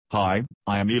Hi,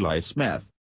 I am Eli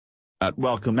Smith. At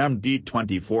Welcome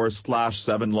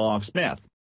MD24/7 Locksmith.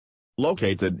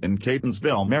 Located in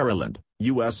Catonsville, Maryland,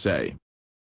 USA.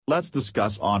 Let's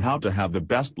discuss on how to have the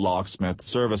best locksmith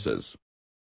services.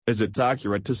 Is it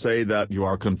accurate to say that you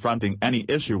are confronting any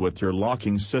issue with your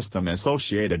locking system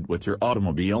associated with your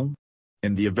automobile?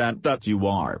 In the event that you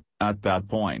are, at that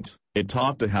point, it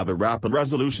ought to have a rapid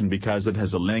resolution because it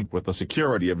has a link with the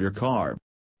security of your car.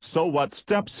 So what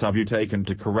steps have you taken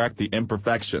to correct the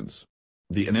imperfections?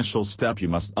 The initial step you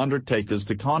must undertake is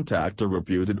to contact a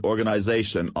reputed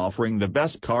organization offering the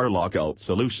best car lockout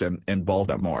solution in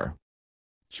Baltimore.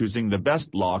 Choosing the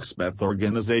best locksmith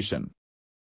organization.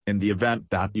 In the event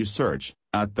that you search,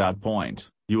 at that point,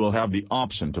 you will have the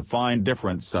option to find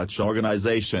different such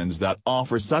organizations that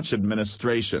offer such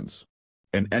administrations.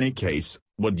 In any case,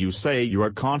 would you say you are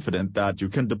confident that you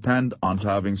can depend on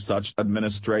having such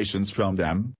administrations from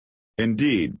them?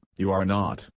 Indeed, you are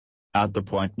not. At the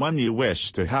point when you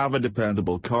wish to have a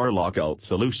dependable car lockout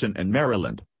solution in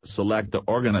Maryland, select the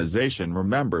organization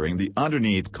remembering the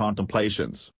underneath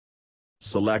contemplations.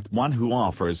 Select one who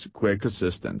offers quick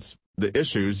assistance. The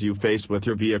issues you face with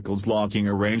your vehicle's locking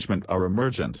arrangement are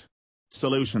emergent.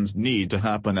 Solutions need to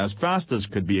happen as fast as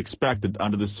could be expected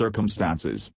under the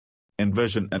circumstances.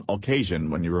 Envision an occasion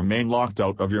when you remain locked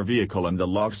out of your vehicle and the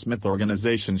locksmith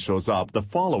organization shows up the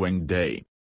following day.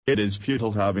 It is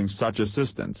futile having such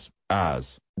assistance,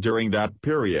 as, during that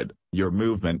period, your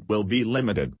movement will be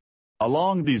limited.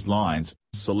 Along these lines,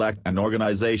 select an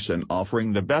organization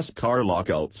offering the best car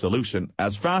lockout solution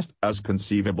as fast as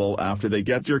conceivable after they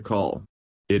get your call.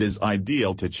 It is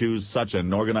ideal to choose such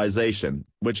an organization,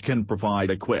 which can provide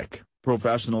a quick,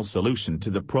 professional solution to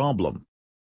the problem.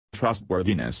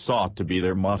 Trustworthiness ought to be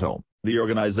their motto. The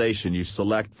organization you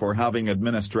select for having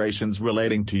administrations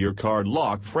relating to your car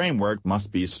lock framework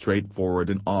must be straightforward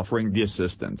in offering the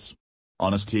assistance.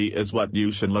 Honesty is what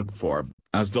you should look for,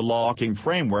 as the locking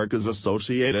framework is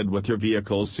associated with your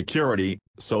vehicle's security,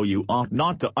 so you ought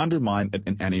not to undermine it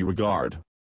in any regard.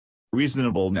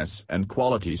 Reasonableness and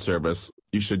quality service.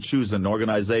 You should choose an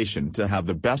organization to have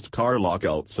the best car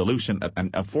lockout solution at an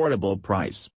affordable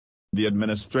price. The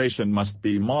administration must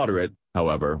be moderate,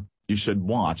 however. You should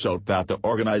watch out that the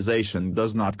organization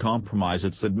does not compromise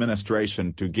its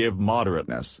administration to give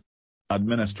moderateness.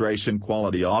 Administration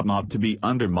quality ought not to be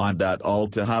undermined at all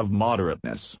to have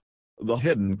moderateness. The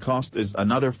hidden cost is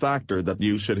another factor that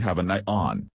you should have an eye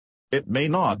on. It may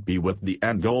not be with the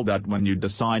end goal that when you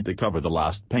decide to cover the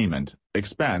last payment,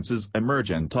 expenses emerge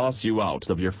and toss you out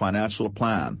of your financial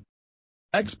plan.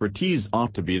 Expertise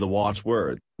ought to be the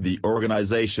watchword. The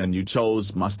organization you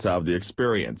chose must have the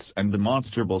experience and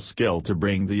demonstrable skill to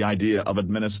bring the idea of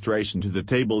administration to the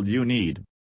table you need.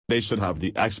 They should have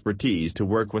the expertise to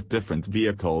work with different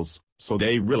vehicles, so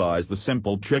they realize the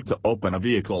simple trick to open a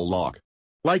vehicle lock.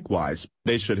 Likewise,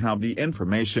 they should have the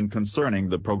information concerning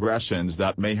the progressions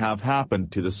that may have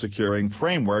happened to the securing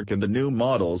framework in the new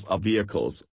models of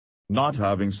vehicles. Not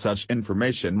having such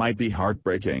information might be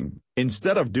heartbreaking.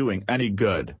 Instead of doing any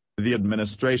good, the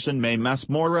administration may mess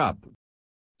more up.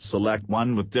 Select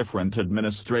one with different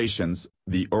administrations.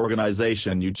 The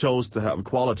organization you chose to have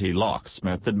quality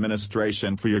locksmith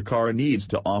administration for your car needs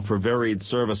to offer varied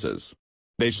services.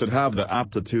 They should have the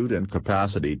aptitude and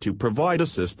capacity to provide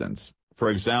assistance, for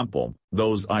example,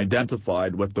 those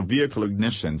identified with the vehicle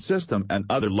ignition system and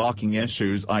other locking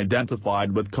issues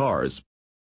identified with cars.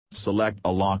 Select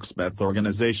a locksmith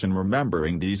organization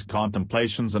remembering these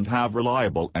contemplations and have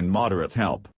reliable and moderate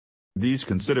help. These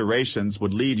considerations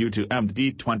would lead you to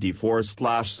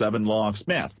MD24/7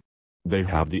 Locksmith. They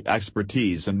have the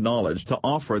expertise and knowledge to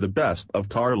offer the best of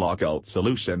car lockout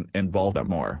solution in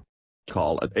Baltimore.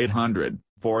 Call at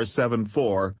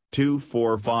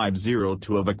 800-474-2450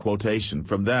 to have a quotation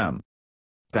from them.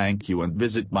 Thank you and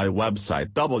visit my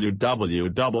website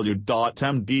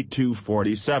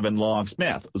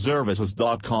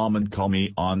www.md247locksmithservices.com and call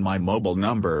me on my mobile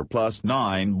number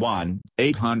 +91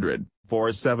 800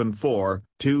 474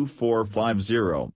 2450.